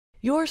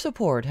Your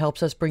support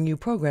helps us bring you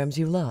programs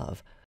you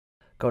love.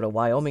 Go to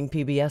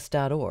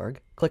wyomingpbs.org,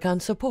 click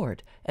on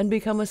Support, and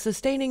become a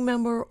sustaining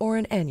member or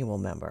an annual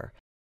member.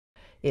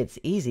 It's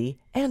easy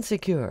and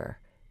secure.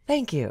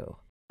 Thank you.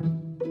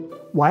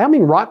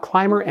 Wyoming rock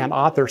climber and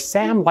author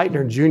Sam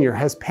Lightner Jr.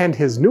 has penned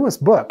his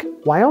newest book,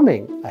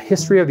 Wyoming, A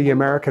History of the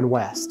American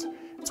West.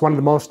 It's one of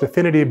the most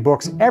definitive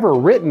books ever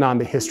written on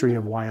the history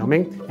of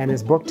Wyoming, and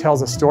his book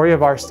tells a story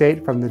of our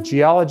state from the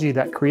geology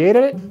that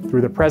created it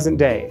through the present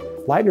day.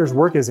 Lightner's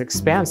work is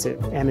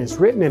expansive and is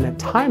written in a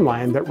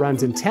timeline that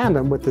runs in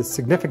tandem with the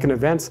significant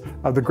events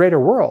of the greater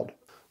world.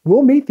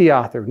 We'll meet the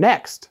author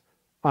next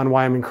on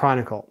Wyoming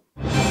Chronicle.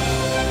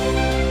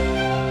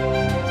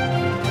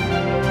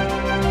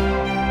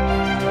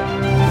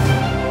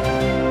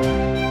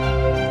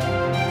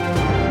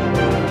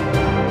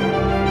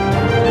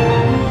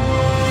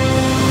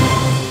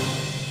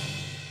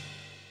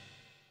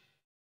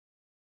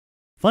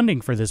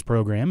 Funding for this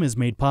program is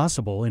made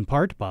possible in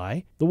part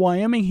by the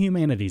Wyoming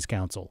Humanities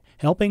Council,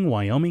 helping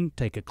Wyoming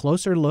take a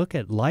closer look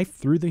at life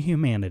through the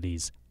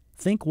humanities,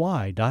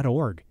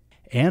 thinkwy.org,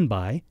 and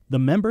by the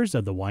members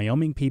of the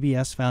Wyoming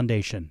PBS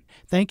Foundation.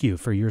 Thank you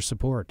for your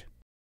support.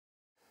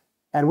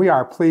 And we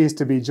are pleased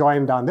to be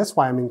joined on this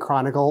Wyoming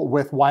Chronicle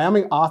with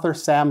Wyoming author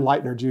Sam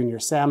Lightner Jr.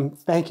 Sam,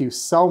 thank you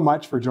so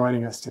much for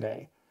joining us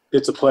today.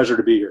 It's a pleasure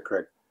to be here,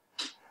 Craig.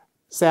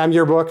 Sam,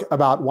 your book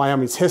about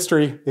Wyoming's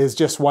history is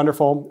just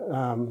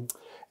wonderful,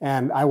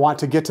 and I want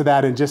to get to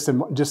that in just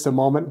a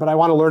moment, but I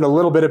want to learn a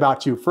little bit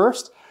about you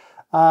first.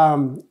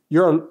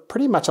 You're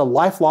pretty much a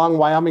lifelong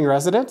Wyoming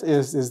resident.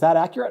 Is that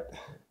accurate?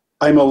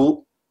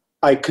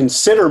 I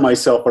consider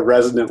myself a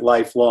resident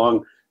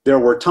lifelong. There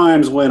were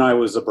times when I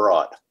was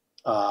abroad,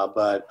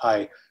 but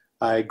I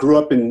grew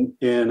up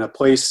in a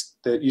place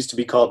that used to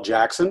be called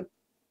Jackson.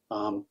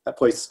 That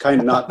place is kind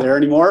of not there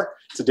anymore.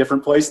 It's a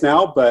different place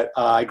now, but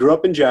I grew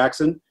up in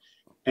Jackson,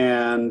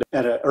 and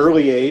at an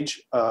early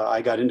age,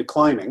 I got into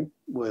climbing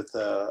with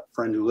a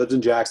friend who lives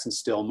in Jackson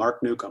still,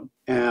 Mark Newcomb,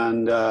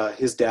 and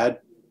his dad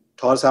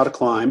taught us how to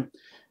climb,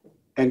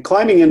 and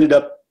climbing ended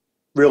up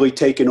really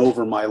taking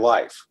over my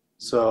life.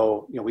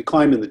 So, we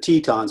climbed in the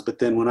Tetons, but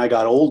then when I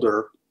got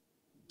older,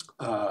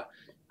 I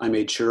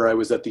made sure I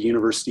was at the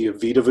University of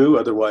Vedauwoo,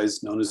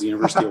 otherwise known as the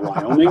University of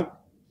Wyoming.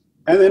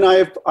 And then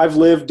I've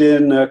lived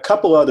in a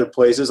couple other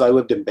places. I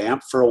lived in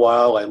Banff for a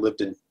while. I lived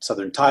in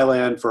southern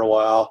Thailand for a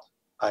while.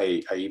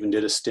 I even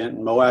did a stint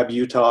in Moab,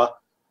 Utah,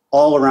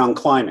 all around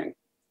climbing.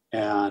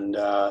 And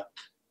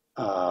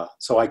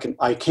so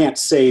I can't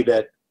say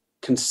that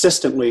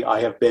consistently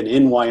I have been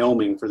in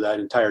Wyoming for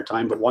that entire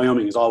time, but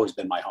Wyoming has always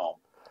been my home.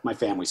 My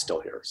family's still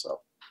here,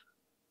 so.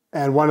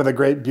 And one of the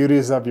great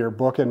beauties of your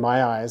book, in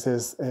my eyes,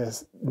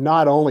 is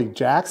not only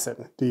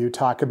Jackson do you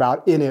talk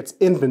about in its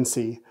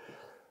infancy,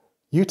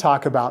 you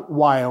talk about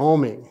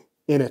Wyoming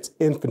in its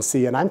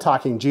infancy, and I'm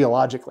talking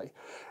geologically.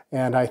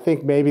 And I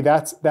think maybe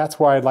that's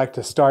where I'd like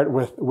to start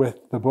with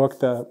the book,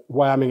 The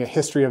Wyoming, A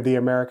History of the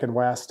American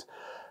West.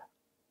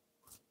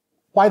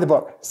 Why the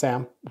book,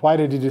 Sam? Why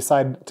did you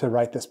decide to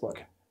write this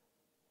book?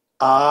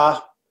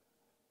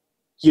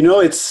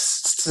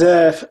 It's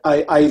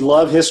I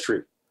love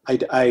history.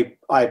 I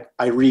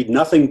read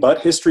nothing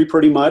but history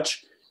pretty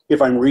much.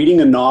 If I'm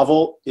reading a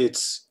novel,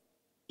 it's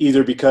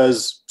either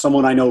because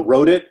someone I know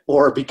wrote it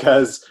or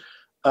because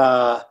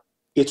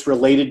it's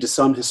related to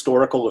some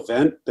historical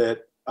event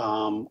that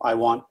I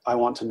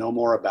want to know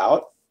more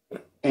about.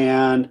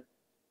 And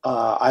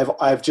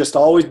I've just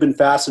always been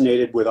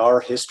fascinated with our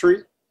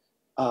history.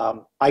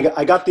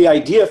 I got the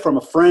idea from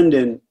a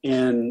friend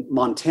in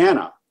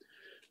Montana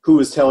who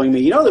was telling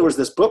me, there was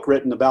this book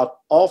written about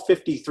all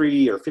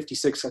 53 or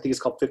 56, I think it's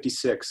called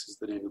 56 is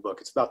the name of the book.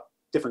 It's about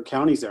different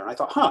counties there. And I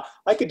thought,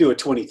 I could do a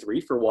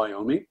 23 for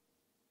Wyoming.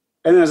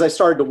 And then as I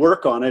started to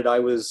work on it, I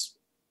was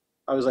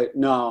like,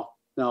 no,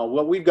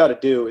 what we've got to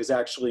do is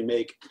actually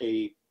make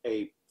a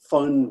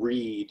fun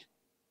read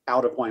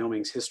out of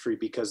Wyoming's history,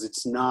 because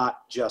it's not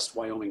just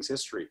Wyoming's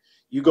history.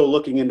 You go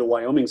looking into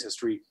Wyoming's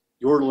history,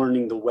 you're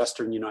learning the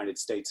Western United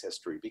States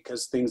history,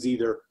 because things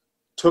either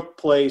took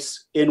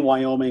place in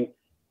Wyoming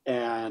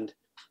and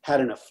had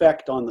an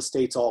effect on the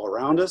states all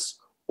around us,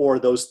 or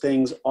those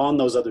things on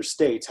those other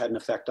states had an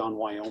effect on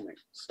Wyoming.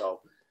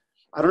 So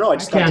I don't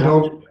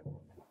know.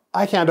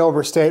 I can't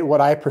overstate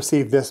what I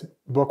perceive this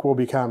book will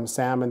become,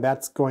 Sam, and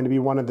that's going to be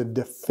one of the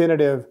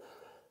definitive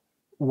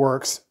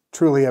works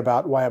truly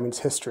about Wyoming's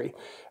history.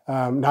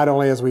 Not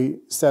only, as we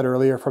said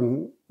earlier,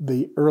 from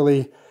the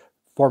early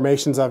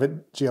formations of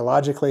it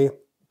geologically,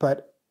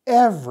 but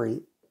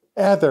every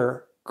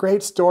other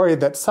great story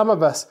that some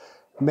of us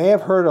may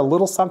have heard a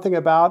little something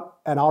about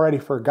and already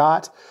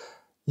forgot,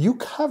 you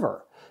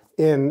cover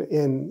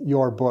in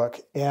your book.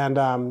 And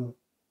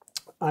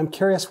I'm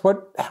curious,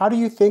 how do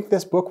you think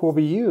this book will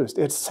be used?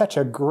 It's such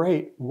a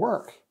great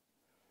work.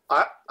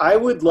 I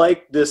would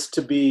like this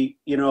to be,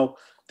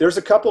 there's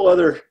a couple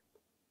other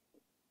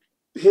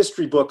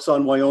history books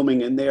on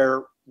Wyoming, and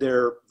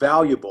they're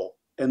valuable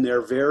and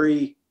they're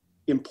very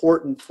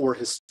important for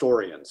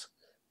historians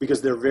because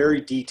they're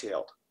very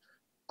detailed.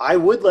 I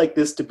would like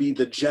this to be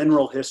the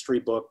general history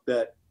book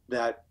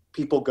that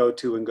people go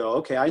to and go,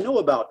 okay, I know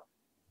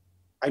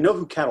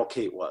who Cattle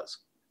Kate was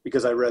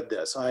because I read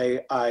this.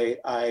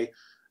 I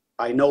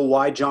know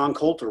why John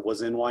Coulter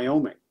was in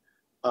Wyoming.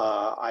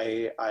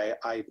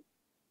 I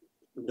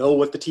know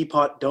what the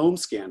Teapot Dome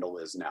scandal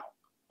is now.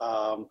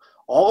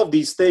 All of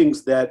these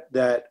things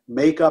that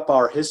make up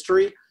our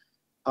history.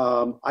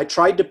 I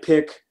tried to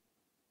pick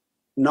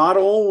not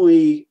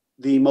only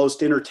the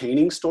most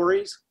entertaining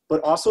stories,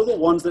 but also the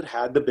ones that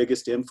had the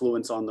biggest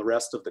influence on the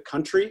rest of the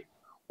country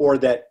or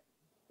that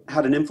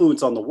had an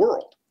influence on the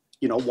world.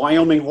 You know,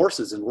 Wyoming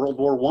horses in World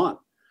War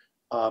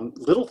I.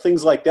 Little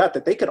things like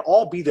that they could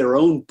all be their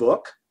own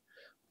book.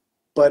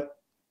 But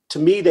to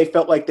me, they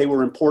felt like they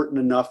were important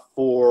enough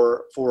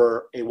for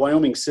a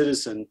Wyoming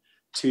citizen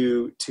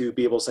to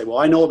be able to say, well,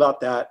 I know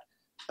about that,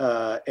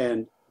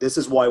 and this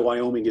is why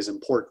Wyoming is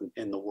important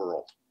in the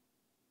world.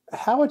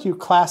 How would you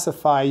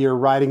classify your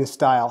writing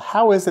style?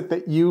 How is it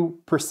that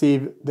you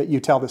perceive that you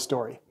tell the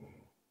story?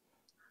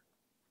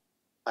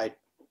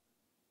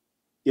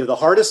 The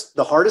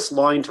hardest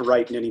line to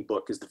write in any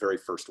book is the very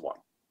first one,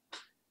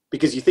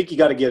 because you think you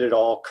got to get it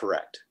all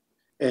correct,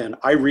 and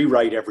I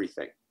rewrite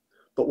everything.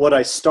 But what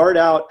I start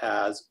out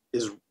as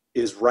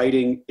is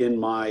writing in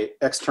my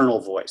external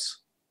voice.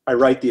 I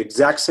write the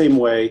exact same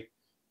way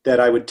that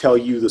I would tell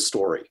you the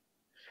story.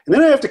 And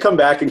then I have to come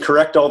back and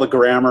correct all the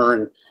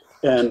grammar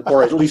and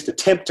or at least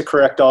attempt to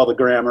correct all the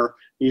grammar.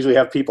 I usually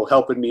have people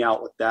helping me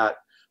out with that.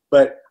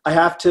 But I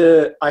have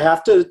to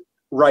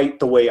write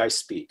the way I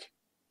speak.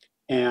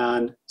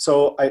 And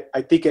so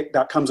I think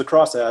that comes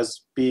across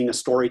as being a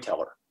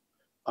storyteller.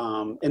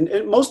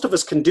 And most of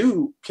us can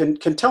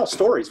tell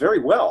stories very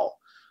well.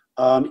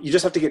 You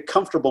just have to get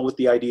comfortable with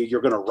the idea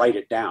you're going to write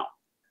it down.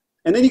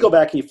 And then you go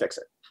back and you fix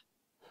it.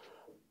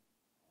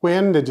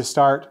 When did you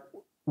start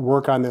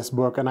work on this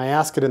book? And I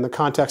ask it in the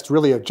context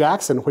really of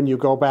Jackson, when you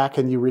go back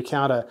and you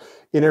recount an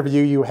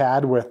interview you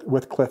had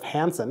with Cliff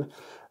Hansen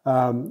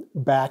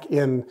back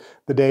in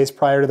the days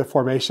prior to the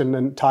formation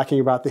and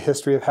talking about the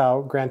history of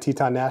how Grand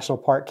Teton National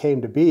Park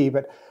came to be.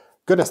 But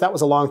goodness, that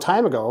was a long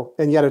time ago,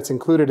 and yet it's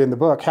included in the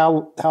book.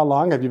 How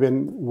long have you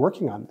been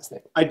working on this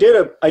thing? I did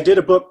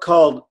a book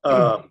called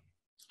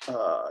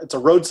it's a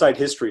roadside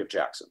history of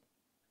Jackson,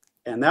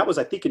 and that was,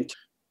 I think,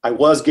 I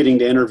was getting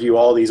to interview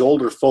all these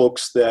older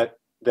folks that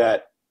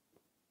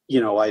you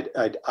know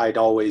I'd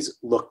always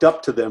looked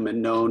up to them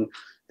and known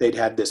they'd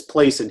had this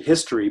place in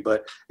history,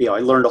 but you know I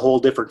learned a whole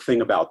different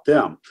thing about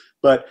them.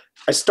 But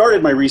I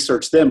started my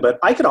research then. But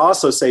I could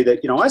also say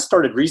that I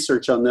started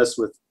research on this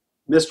with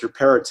Mr.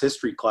 Parrott's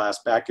history class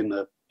back in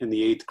the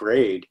 8th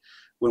grade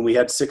when we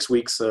had 6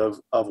 weeks of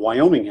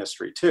Wyoming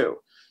history too.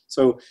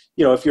 So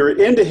if you're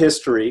into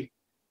history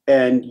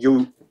and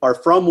you are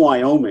from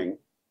Wyoming,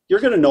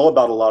 you're going to know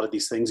about a lot of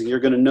these things, and you're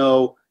going to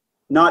know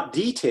not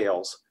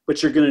details,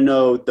 but you're going to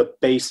know the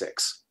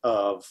basics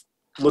of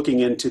looking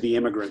into the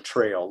immigrant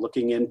trail,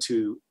 looking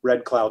into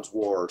Red Cloud's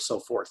War, so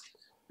forth.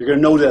 You're going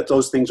to know that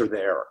those things are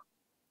there.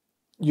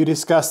 You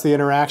discuss the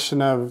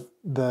interaction of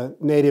the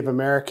Native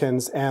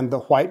Americans and the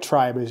white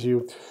tribe as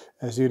you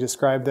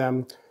describe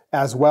them,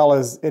 as well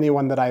as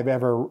anyone that I've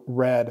ever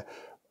read.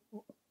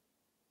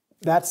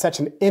 That's such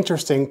an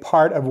interesting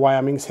part of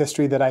Wyoming's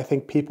history that I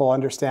think people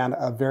understand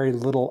a very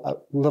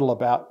little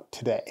about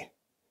today.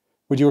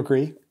 Would you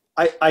agree?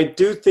 I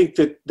do think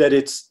that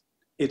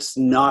it's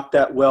not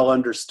that well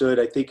understood.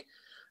 I think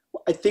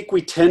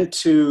we tend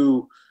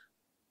to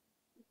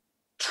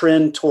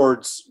trend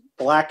towards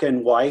black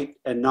and white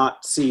and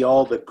not see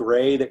all the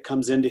gray that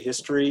comes into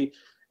history.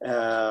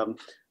 And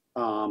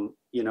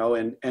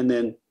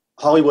then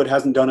Hollywood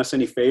hasn't done us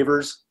any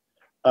favors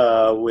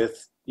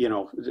with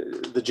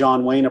the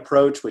John Wayne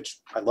approach, which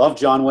I love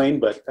John Wayne,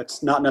 but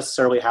that's not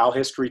necessarily how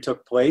history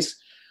took place.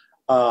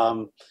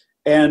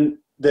 And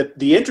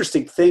the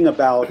interesting thing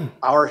about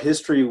our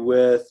history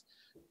with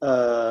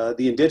the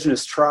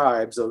indigenous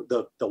tribes,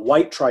 the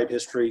white tribe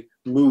history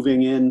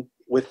moving in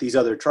with these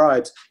other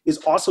tribes, is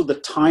also the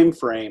time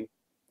frame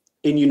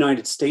in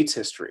United States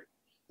history.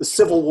 The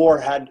Civil War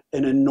had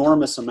an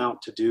enormous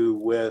amount to do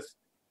with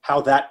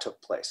how that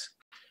took place.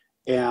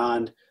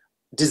 And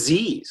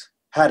disease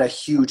had a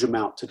huge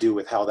amount to do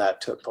with how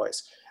that took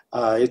place.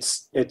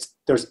 It's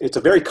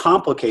a very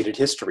complicated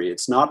history.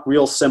 It's not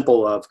real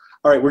simple of,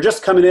 all right, we're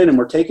just coming in and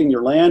we're taking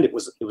your land. It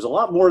was a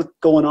lot more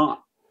going on.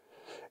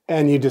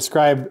 And you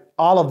describe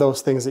all of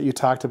those things that you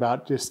talked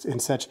about just in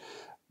such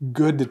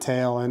good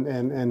detail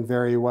and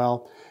very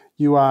well.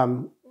 You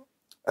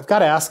I've got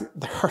to ask,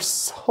 there are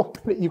so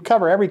many, you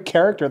cover every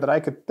character that I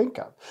could think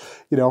of,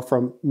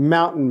 from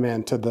mountain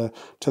men to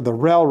the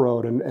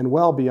railroad and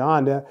well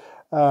beyond.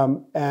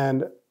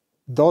 And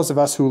those of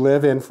us who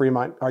live in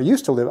Fremont, I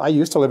used to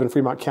live in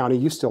Fremont County,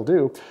 you still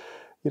do,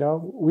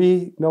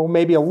 we know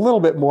maybe a little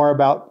bit more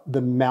about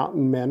the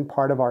mountain men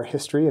part of our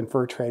history and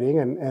fur trading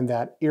and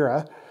that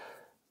era.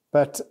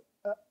 But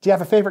do you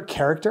have a favorite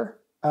character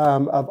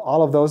of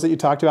all of those that you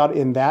talked about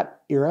in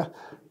that era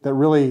that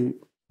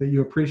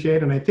you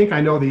appreciate? And I think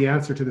I know the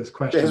answer to this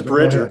question. It's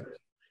Bridger.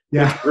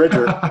 Yeah.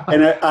 Bridger.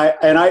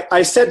 And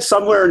I said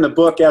somewhere in the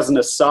book, as an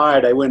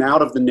aside, I went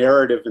out of the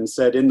narrative and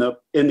said, in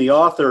the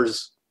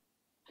author's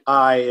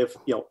eye, if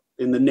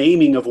in the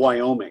naming of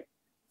Wyoming,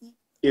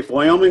 if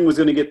Wyoming was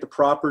going to get the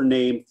proper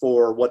name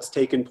for what's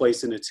taken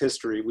place in its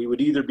history, we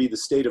would either be the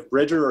state of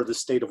Bridger or the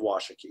state of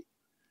Washakie.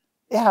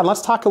 Yeah, and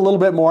let's talk a little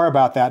bit more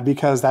about that,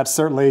 because that's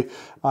certainly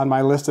on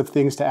my list of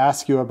things to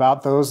ask you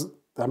about. Those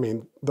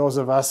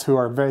of us who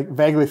are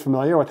vaguely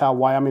familiar with how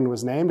Wyoming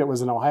was named, it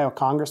was an Ohio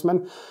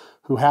congressman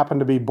who happened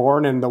to be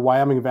born in the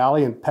Wyoming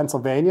Valley in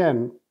Pennsylvania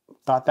and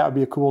thought that would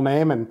be a cool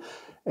name,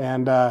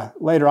 and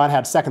later on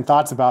had second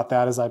thoughts about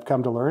that, as I've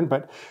come to learn.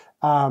 But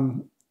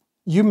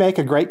you make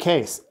a great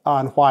case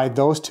on why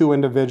those two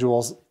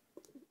individuals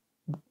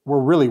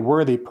were really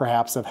worthy,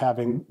 perhaps, of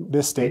having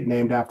this state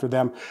named after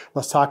them.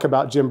 Let's talk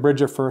about Jim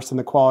Bridger first and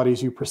the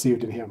qualities you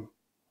perceived in him.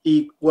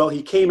 He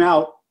came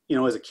out,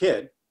 as a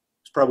kid. He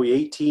was probably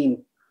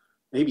 18,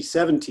 maybe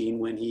 17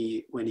 when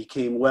he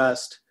came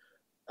west.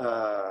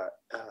 I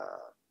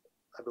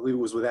believe it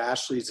was with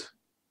Ashley's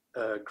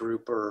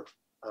group, or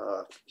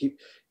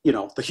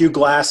the Hugh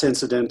Glass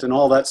incident and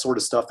all that sort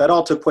of stuff. That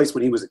all took place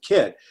when he was a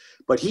kid,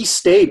 but he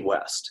stayed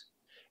west.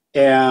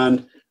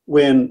 And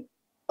when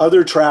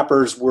other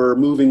trappers were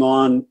moving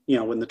on,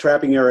 when the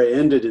trapping era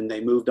ended and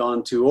they moved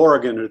on to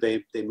Oregon, or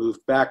they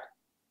moved back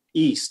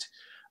east,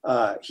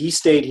 he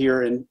stayed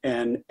here and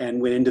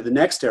went into the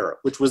next era,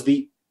 which was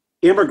the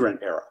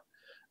immigrant era.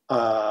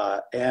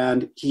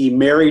 And he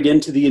married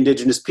into the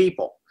indigenous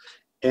people.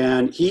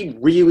 And he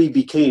really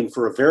became,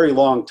 for a very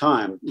long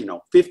time,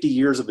 50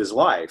 years of his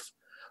life,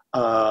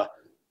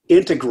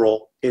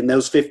 integral in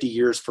those 50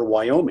 years for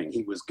Wyoming.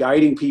 He was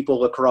guiding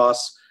people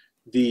across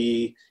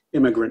the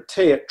immigrant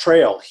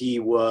trail. He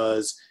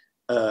was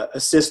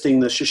assisting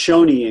the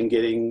Shoshone in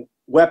getting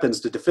weapons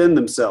to defend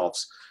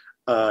themselves.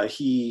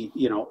 He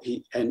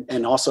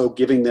also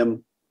giving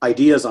them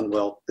ideas on,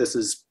 well, this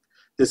is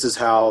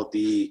how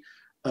the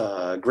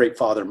Great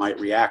Father might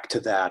react to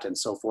that, and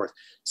so forth.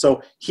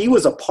 So he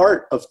was a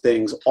part of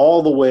things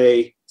all the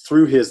way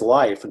through his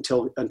life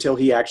until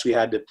he actually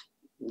had to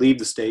leave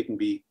the state and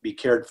be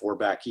cared for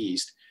back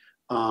east.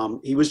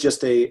 He was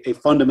just a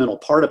fundamental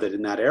part of it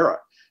in that era.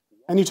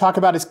 And you talk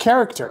about his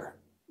character.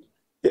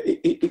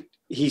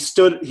 He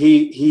stood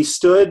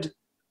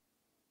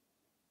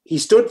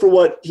for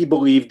what he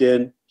believed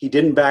in. He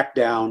didn't back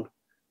down.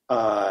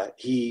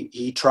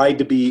 He tried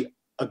to be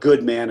a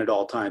good man at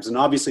all times. And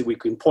obviously we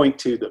can point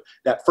to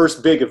that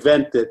first big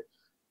event, that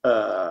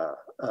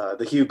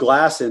the Hugh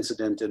Glass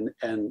incident, and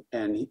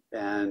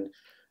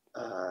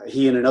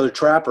he and another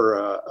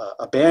trapper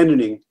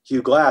abandoning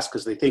Hugh Glass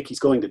because they think he's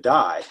going to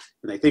die,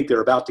 and they think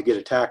they're about to get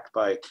attacked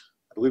by, I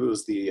believe it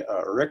was the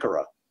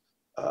Arikara.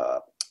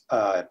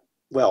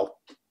 Well,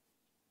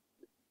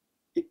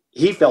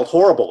 he felt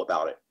horrible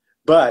about it,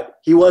 but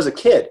he was a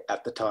kid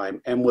at the time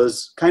and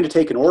was kind of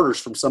taking orders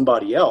from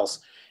somebody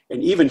else.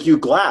 And even Hugh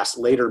Glass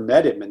later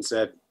met him and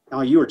said,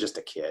 "Oh, you were just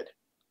a kid.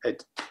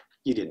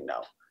 You didn't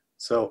know."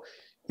 So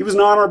he was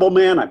an honorable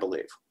man, I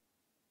believe.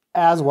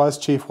 As was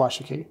Chief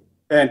Washakie.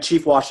 And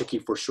Chief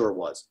Washakie for sure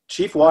was.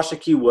 Chief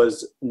Washakie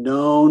was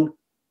known,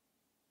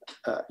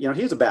 he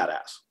was a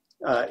badass.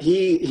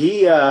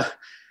 He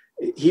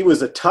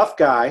was a tough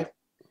guy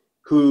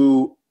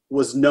who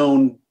was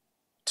known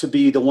to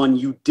be the one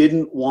you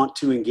didn't want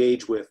to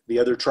engage with. The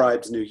other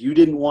tribes knew you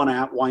didn't want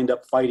to wind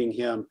up fighting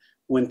him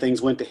when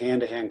things went to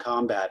hand-to-hand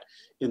combat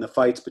in the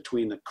fights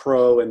between the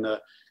Crow and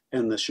the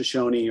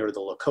Shoshone, or the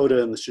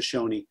Lakota and the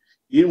Shoshone.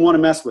 You didn't want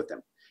to mess with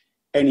him.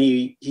 And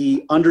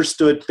he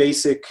understood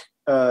basic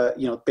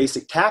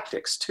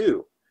tactics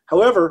too.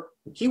 However,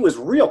 he was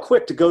real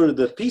quick to go to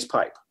the peace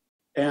pipe.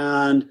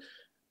 And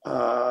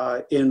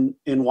in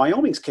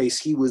Wyoming's case,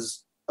 he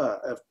was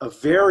a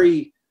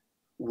very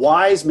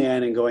wise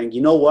man in going,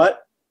 you know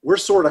what? We're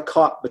sort of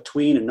caught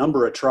between a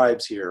number of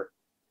tribes here,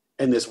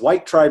 and this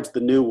white tribe's the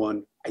new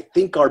one. I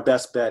think our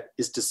best bet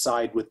is to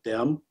side with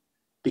them,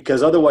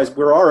 because otherwise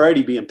we're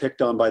already being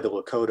picked on by the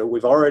Lakota.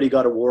 We've already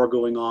got a war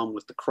going on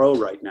with the Crow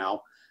right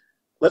now.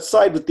 Let's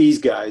side with these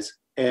guys.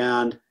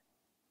 And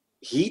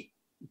he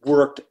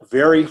worked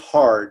very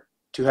hard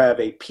to have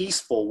a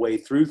peaceful way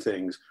through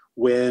things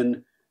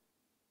when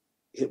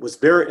it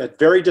was a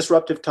very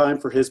disruptive time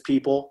for his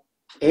people,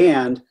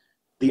 and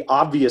the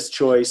obvious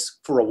choice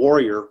for a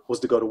warrior was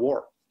to go to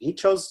war. He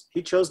chose,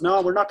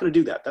 no, we're not going to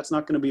do that. That's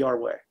not going to be our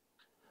way.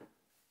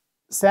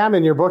 Sam,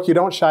 in your book, you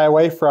don't shy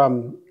away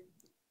from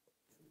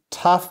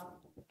tough,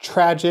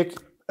 tragic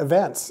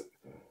events.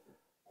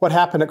 What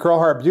happened at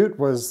Crowheart Butte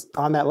was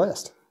on that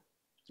list.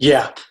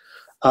 Yeah.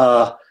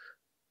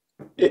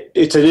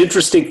 It's an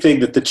interesting thing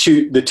that the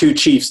two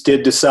chiefs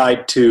did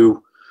decide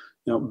to,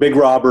 Big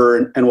Robber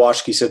and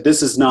Washakie said,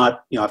 this is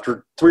not,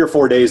 after 3 or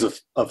 4 days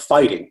of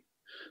fighting,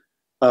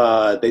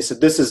 they said,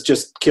 this is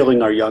just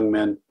killing our young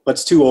men.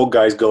 Let's 2 old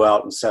guys go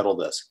out and settle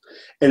this.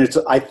 And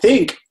I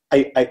think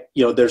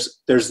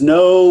there's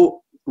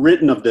no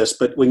written of this,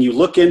 but when you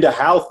look into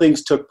how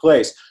things took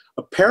place,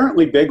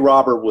 apparently Big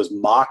Robber was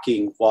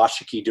mocking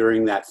Washakie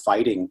during that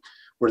fighting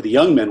where the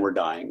young men were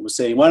dying, was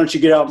saying, why don't you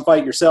get out and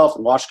fight yourself?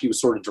 And Washington was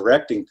sort of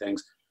directing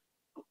things.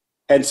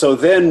 And so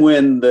then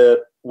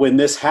when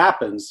this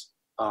happens,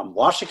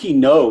 Washington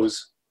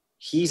knows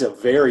he's a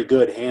very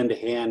good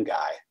hand-to-hand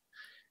guy.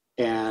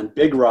 And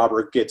Big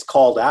Robert gets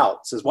called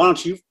out, says,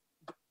 Washington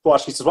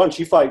says, why don't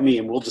you fight me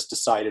and we'll just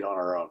decide it on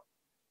our own.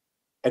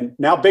 And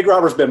now Big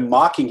Robert's been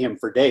mocking him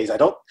for days.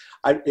 I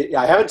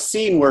haven't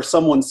seen where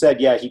someone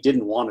said, yeah, he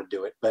didn't want to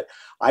do it, but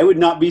I would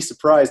not be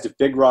surprised if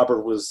Big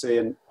Robert was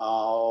saying,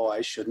 oh,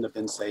 I shouldn't have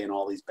been saying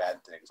all these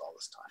bad things all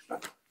this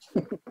time.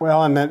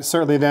 Well, and that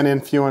certainly then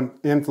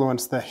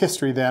influenced the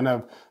history then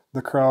of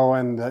the Crow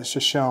and the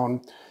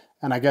Shoshone,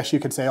 and I guess you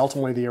could say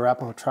ultimately the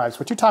Arapaho tribes,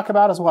 which you talk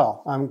about as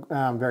well,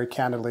 very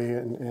candidly.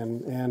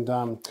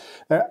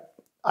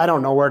 I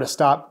don't know where to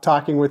stop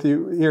talking with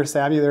you here,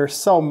 Sammy. There's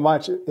so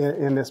much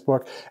in this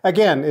book.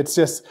 Again, it's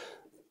just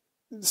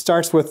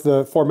starts with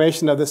the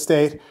formation of the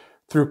state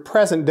through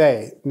present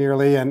day,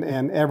 nearly,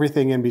 and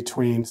everything in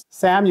between.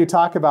 Sam, you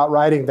talk about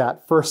writing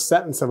that first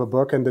sentence of a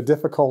book and the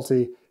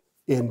difficulty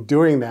in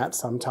doing that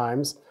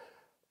sometimes.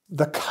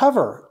 The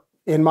cover,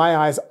 in my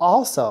eyes,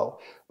 also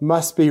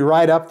must be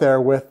right up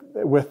there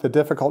with the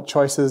difficult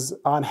choices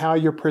on how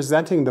you're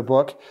presenting the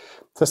book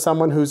to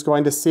someone who's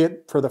going to see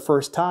it for the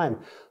first time.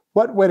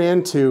 What went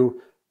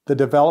into the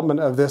development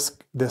of this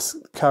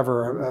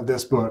cover of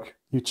this book?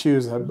 You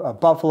choose a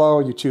buffalo,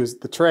 you choose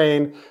the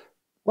train.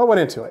 What went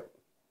into it?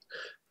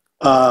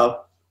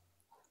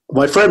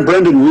 My friend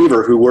Brendan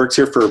Weaver, who works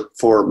here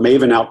for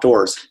Maven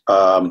Outdoors,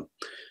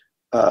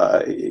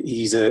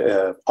 he's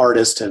a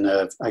artist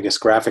and I guess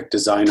graphic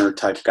designer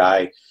type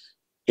guy.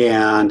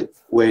 And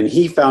when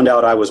he found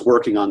out I was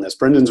working on this,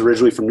 Brendan's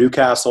originally from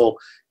Newcastle,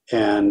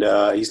 and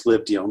he's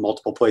lived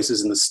multiple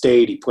places in the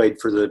state. He played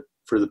for the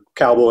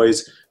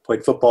Cowboys,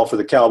 played football for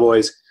the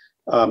Cowboys.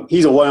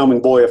 He's a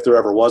Wyoming boy if there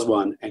ever was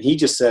one. And he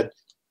just said,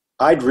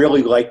 I'd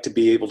really like to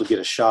be able to get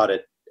a shot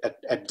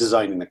at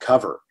designing the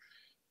cover.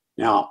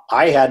 Now,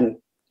 I hadn't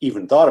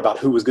even thought about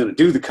who was going to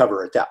do the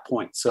cover at that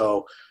point.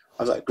 So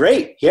I was like,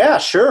 great, yeah,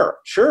 sure,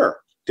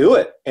 do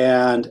it.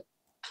 And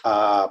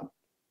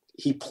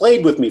he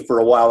played with me for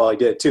a while I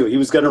did too. He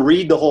was going to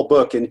read the whole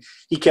book, and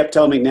he kept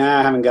telling me, nah,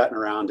 I haven't gotten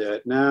around to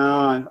it.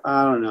 No,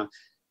 I don't know.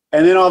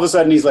 And then all of a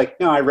sudden he's like,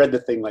 no, I read the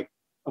thing like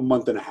a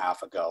month and a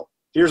half ago.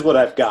 Here's what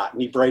I've got.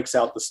 And he breaks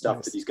out the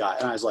stuff that he's got.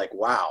 And I was like,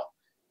 wow,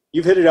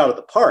 you've hit it out of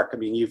the park. I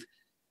mean, you've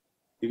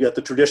got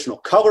the traditional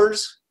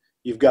colors.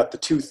 You've got the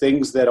two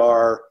things that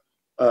are,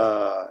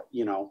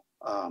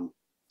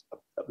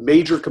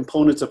 major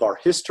components of our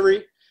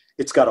history.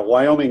 It's got a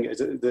Wyoming,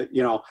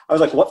 I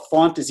was like, what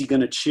font is he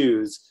going to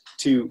choose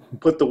to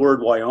put the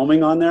word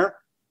Wyoming on there?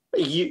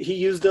 He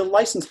used a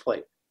license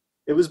plate.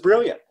 It was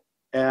brilliant.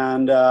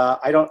 And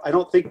I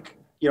don't think,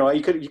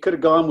 you could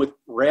have gone with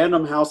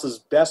Random House's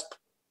best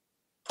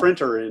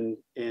printer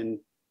and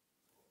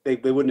they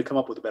wouldn't have come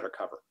up with a better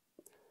cover.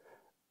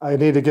 I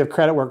need to give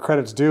credit where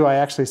credit's due. I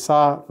actually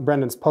saw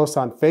Brendan's post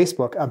on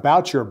Facebook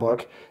about your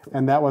book,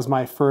 and that was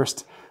my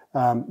first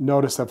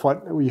notice of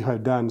what you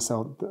had done.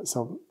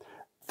 So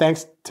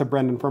thanks to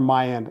Brendan from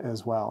my end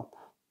as well.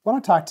 I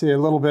want to talk to you a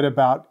little bit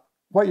about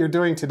what you're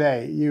doing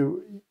today.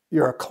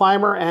 You're a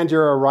climber and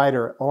you're a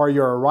writer, or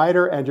you're a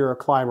writer and you're a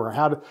climber.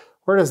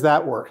 Where does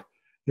that work?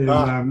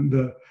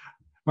 I'm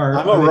a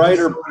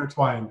writer.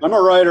 I'm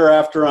a writer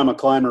after I'm a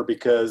climber,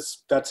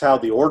 because that's how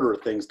the order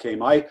of things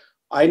came.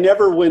 I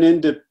never went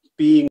into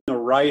being a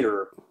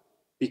writer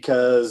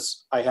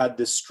because I had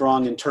this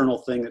strong internal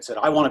thing that said,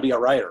 I want to be a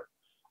writer.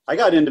 I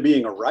got into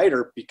being a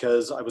writer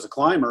because I was a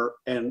climber,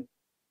 and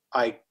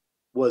I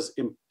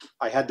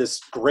had this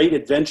great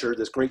adventure,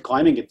 this great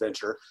climbing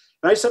adventure.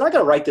 And I said, I got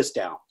to write this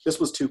down. This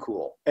was too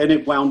cool. And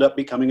it wound up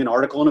becoming an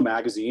article in a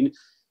magazine.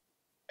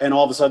 And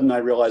all of a sudden I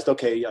realized,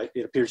 okay,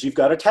 it appears you've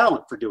got a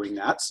talent for doing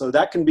that. So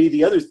that can be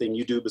the other thing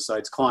you do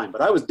besides climb.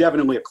 But I was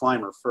definitely a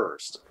climber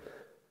first.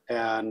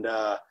 And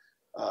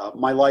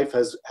my life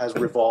has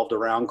revolved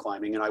around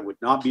climbing, and I would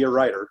not be a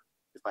writer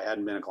if I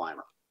hadn't been a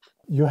climber.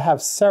 You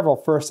have several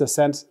first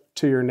ascents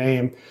to your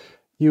name.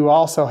 You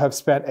also have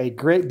spent a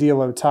great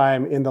deal of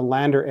time in the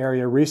Lander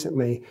area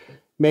recently,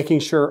 making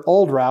sure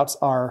old routes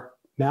are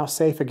now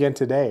safe again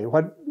today.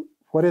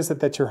 What is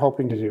it that you're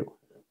hoping to do?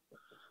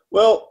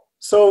 Well,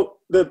 so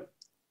the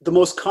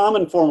most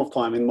common form of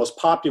climbing, the most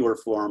popular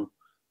form,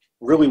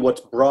 really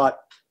what's brought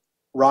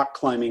rock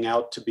climbing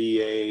out to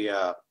be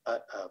an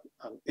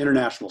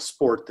international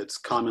sport that's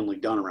commonly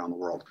done around the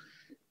world,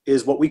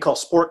 is what we call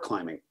sport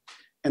climbing.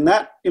 And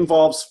that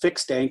involves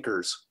fixed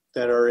anchors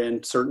that are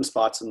in certain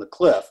spots in the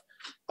cliff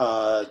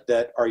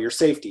that are your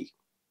safety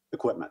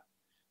equipment.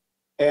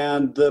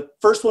 And the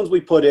first ones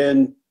we put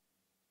in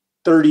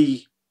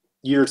 30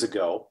 years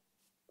ago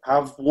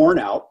have worn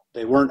out.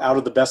 They weren't out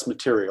of the best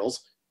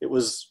materials. It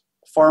was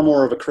far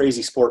more of a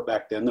crazy sport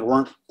back then. There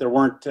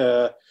weren't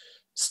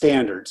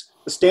standards.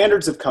 The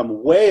standards have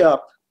come way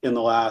up in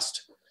the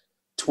last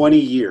 20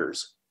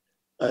 years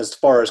as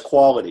far as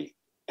quality,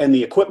 and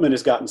the equipment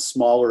has gotten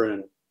smaller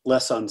and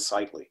less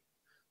unsightly.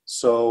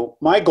 So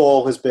my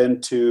goal has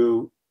been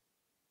to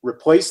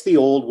replace the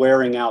old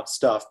wearing out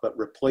stuff, but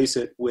replace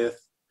it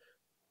with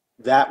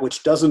that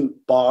which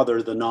doesn't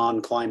bother the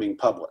non-climbing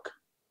public.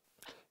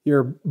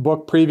 Your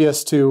book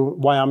previous to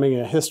Wyoming,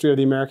 A History of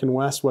the American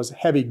West, was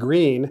Heavy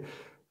Green.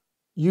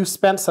 You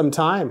spent some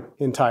time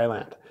in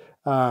Thailand.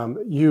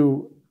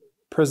 You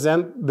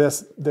present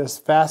this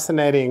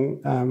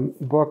fascinating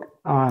book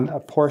on a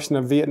portion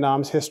of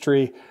Vietnam's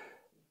history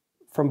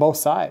from both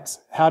sides.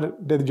 How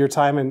did your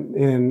time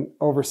in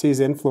overseas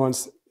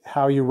influence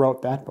how you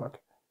wrote that book?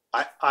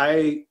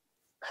 I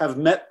have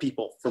met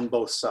people from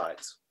both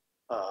sides.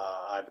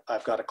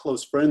 I've got a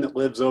close friend that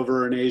lives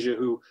over in Asia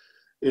who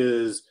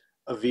is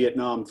a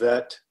Vietnam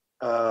vet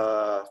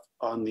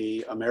on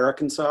the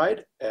American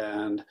side,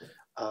 and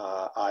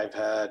I've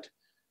had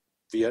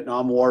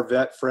Vietnam War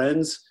vet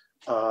friends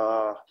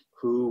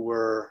who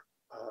were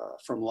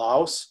from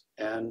Laos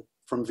and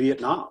from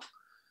Vietnam.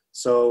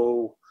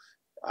 So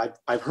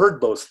I've heard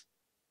both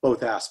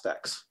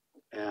aspects,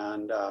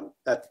 and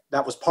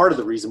that was part of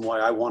the reason why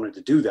I wanted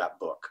to do that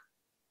book.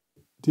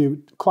 Do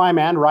you climb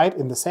and write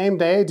in the same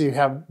day? Do you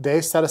have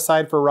days set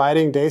aside for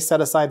writing, days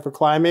set aside for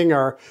climbing,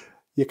 or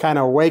you kind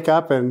of wake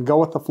up and go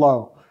with the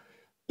flow?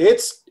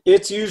 It's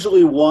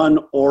usually one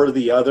or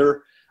the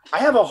other. I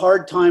have a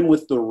hard time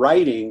with the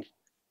writing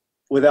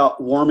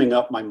without warming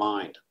up my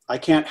mind. I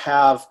can't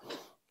have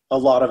a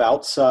lot of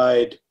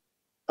outside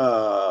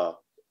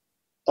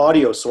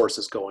audio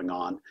sources going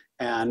on,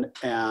 and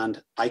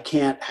I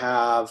can't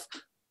have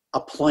a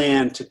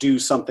plan to do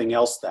something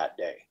else that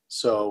day.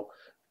 So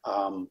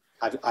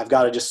I've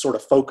got to just sort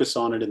of focus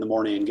on it in the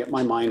morning and get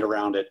my mind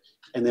around it,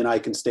 and then I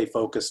can stay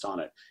focused on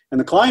it. And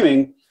the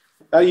climbing,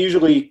 that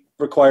usually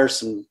requires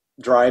some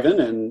driving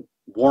and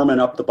warming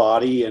up the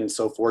body and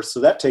so forth.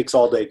 So that takes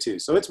all day too.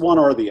 So it's one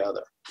or the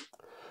other.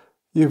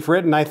 You've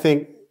written, I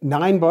think,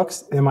 9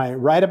 books. Am I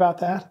right about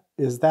that?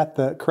 Is that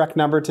the correct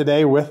number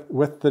today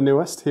with the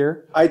newest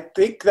here? I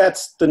think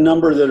that's the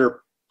number that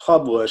are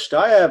published.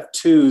 I have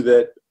 2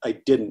 that I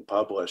didn't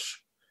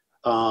publish.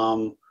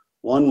 One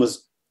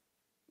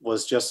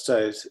was just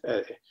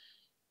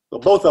well,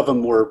 both of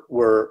them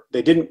were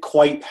they didn't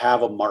quite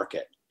have a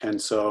market,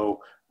 and so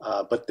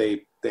but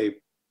they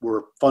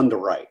were fun to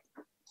write.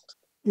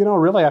 You know,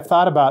 really, I've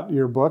thought about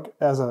your book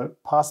as a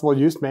possible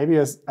use, maybe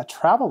as a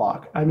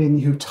travelogue. I mean,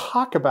 you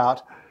talk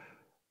about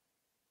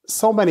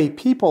so many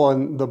people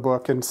in the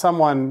book, and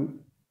someone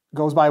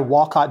goes by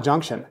Walcott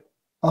Junction.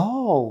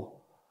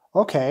 Oh,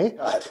 okay.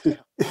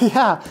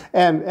 Yeah,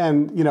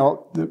 and you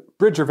know, the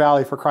Bridger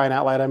Valley, for crying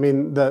out loud. I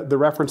mean, the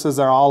references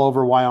are all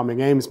over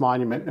Wyoming Ames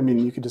Monument. I mean,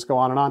 you could just go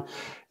on.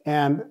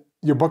 And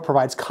your book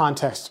provides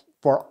context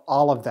for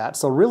all of that.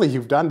 So really,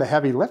 you've done the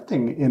heavy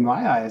lifting in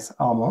my eyes,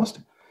 almost.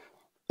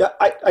 Yeah,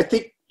 I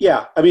think,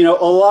 yeah. I mean, a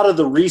lot of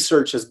the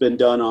research has been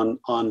done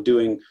on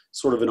doing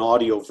sort of an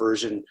audio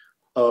version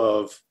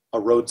of a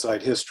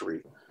roadside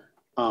history.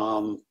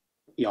 You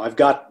know, I've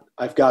got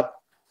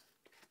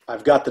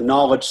the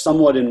knowledge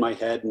somewhat in my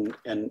head,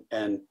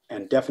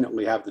 and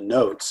definitely have the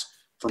notes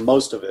for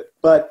most of it.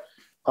 But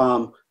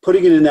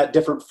putting it in that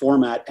different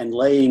format and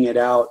laying it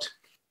out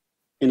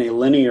in a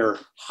linear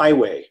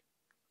highway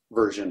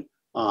version,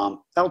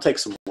 that'll take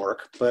some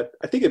work. But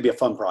I think it'd be a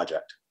fun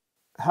project.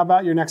 How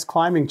about your next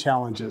climbing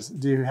challenges?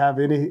 Do you have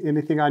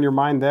anything on your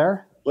mind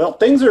there? Well,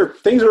 things are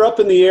up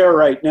in the air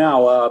right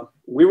now.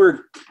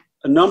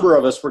 A number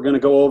of us were going to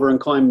go over and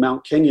climb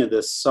Mount Kenya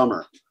this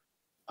summer.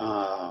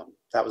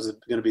 That was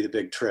going to be the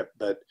big trip,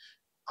 but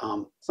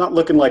it's not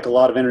looking like a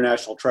lot of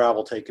international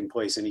travel taking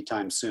place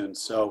anytime soon.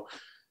 So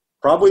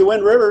probably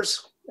Wind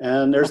Rivers,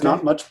 and there's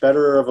not much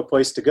better of a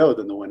place to go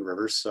than the Wind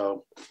Rivers.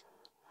 So,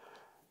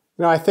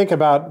 you know, I think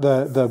about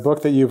the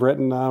book that you've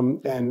written,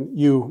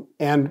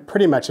 and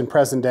pretty much in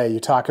present day, you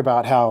talk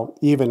about how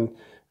even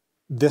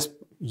this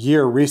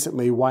year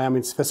recently,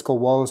 Wyoming's fiscal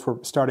woes were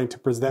starting to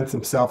present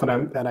themselves,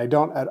 and I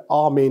don't at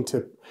all mean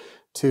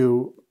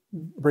to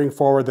bring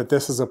forward that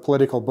this is a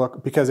political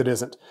book, because it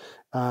isn't,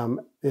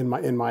 in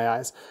my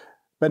eyes.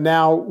 But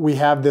now we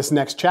have this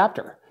next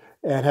chapter.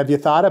 And have you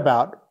thought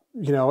about,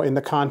 you know, in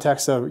the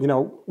context of, you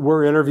know,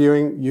 we're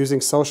interviewing using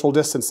social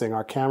distancing.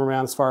 Our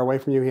cameraman is far away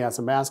from you. He has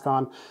a mask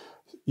on.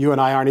 You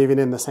and I aren't even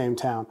in the same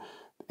town.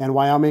 And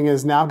Wyoming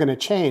is now going to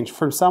change.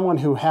 From someone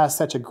who has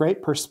such a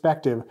great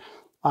perspective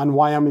on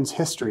Wyoming's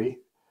history,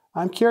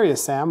 I'm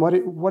curious, Sam, what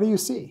do you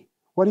see?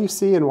 What do you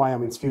see in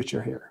Wyoming's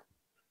future here?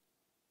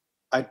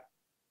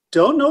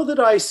 Don't know that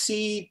I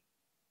see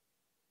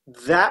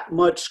that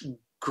much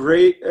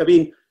great. I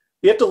mean,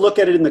 you have to look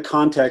at it in the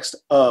context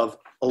of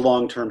a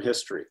long-term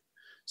history.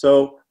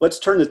 So let's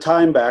turn the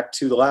time back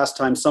to the last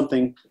time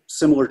something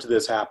similar to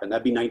this happened.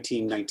 That'd be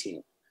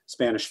 1919,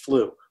 Spanish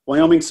flu.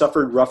 Wyoming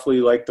suffered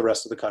roughly like the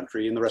rest of the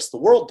country and the rest of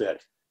the world did.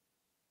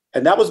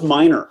 And that was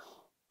minor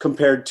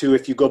compared to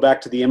if you go back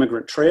to the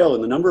Immigrant Trail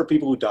and the number of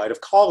people who died of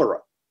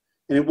cholera.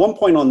 And at one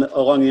point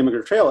along the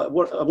Immigrant Trail,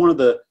 one of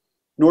the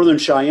Northern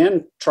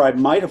Cheyenne tribe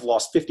might have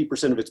lost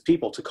 50% of its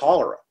people to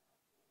cholera,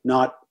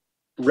 not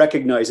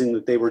recognizing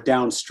that they were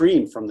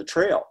downstream from the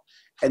trail.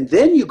 And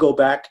then you go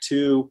back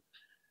to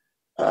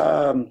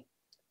the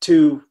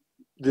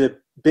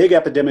big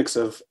epidemics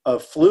of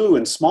flu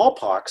and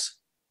smallpox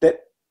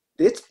that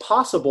it's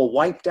possible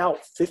wiped out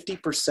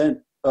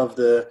 50% of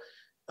the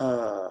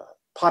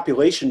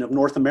population of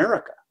North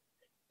America.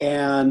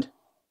 And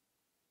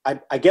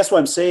I guess what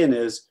I'm saying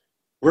is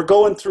we're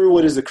going through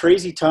what is a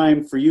crazy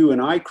time for you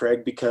and I,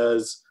 Craig,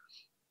 because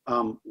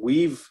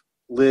we've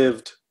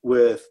lived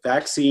with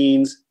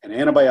vaccines and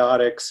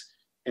antibiotics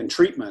and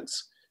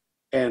treatments,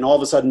 and all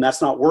of a sudden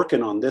that's not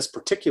working on this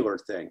particular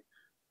thing.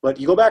 But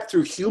you go back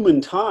through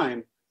human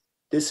time,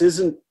 this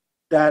isn't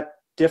that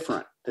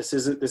different. This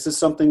is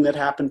something that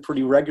happened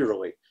pretty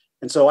regularly.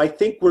 And so I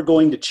think we're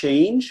going to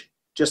change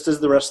just as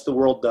the rest of the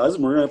world does.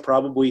 And we're going to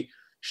probably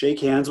shake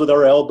hands with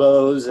our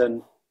elbows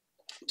and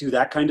do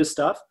that kind of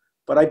stuff.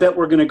 But I bet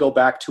we're going to go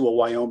back to a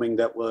Wyoming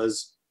that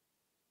was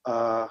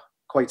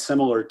quite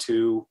similar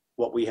to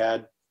what we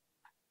had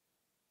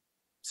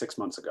 6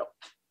 months ago.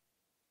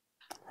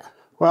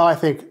 Well, I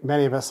think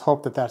many of us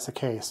hope that that's the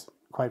case,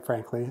 quite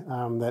frankly,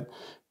 that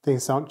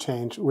things don't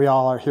change. We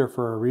all are here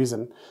for a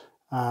reason.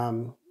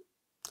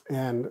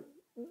 And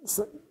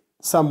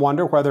some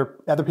wonder whether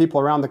other people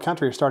around the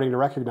country are starting to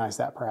recognize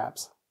that,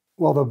 perhaps.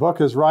 Well, the book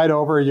is right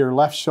over your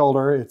left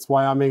shoulder. It's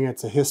Wyoming.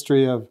 It's a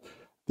history of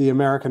the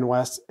American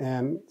West.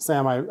 And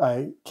Sam,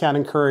 I can't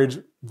encourage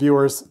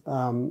viewers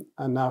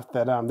enough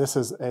that this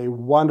is a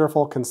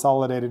wonderful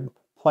consolidated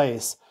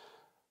place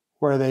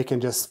where they can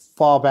just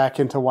fall back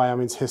into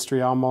Wyoming's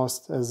history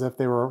almost as if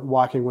they were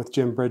walking with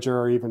Jim Bridger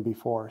or even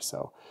before.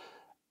 So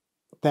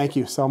thank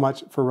you so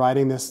much for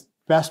writing this.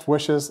 Best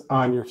wishes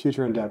on your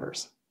future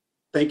endeavors.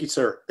 Thank you,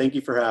 sir. Thank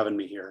you for having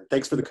me here.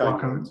 Thanks for the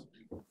kind words.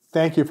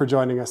 Thank you for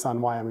joining us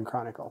on Wyoming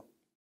Chronicle.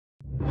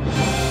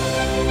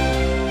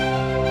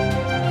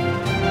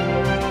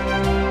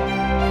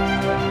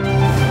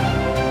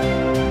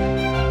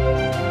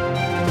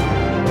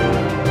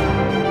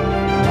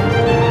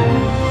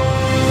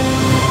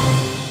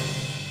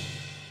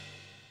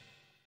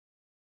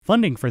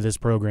 Funding for this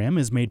program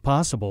is made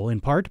possible in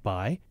part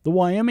by the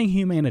Wyoming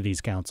Humanities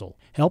Council,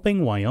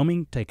 helping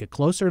Wyoming take a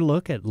closer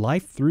look at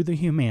life through the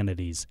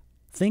humanities,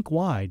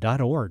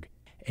 thinkwhy.org,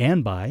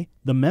 and by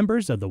the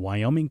members of the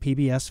Wyoming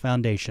PBS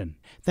Foundation.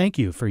 Thank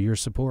you for your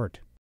support.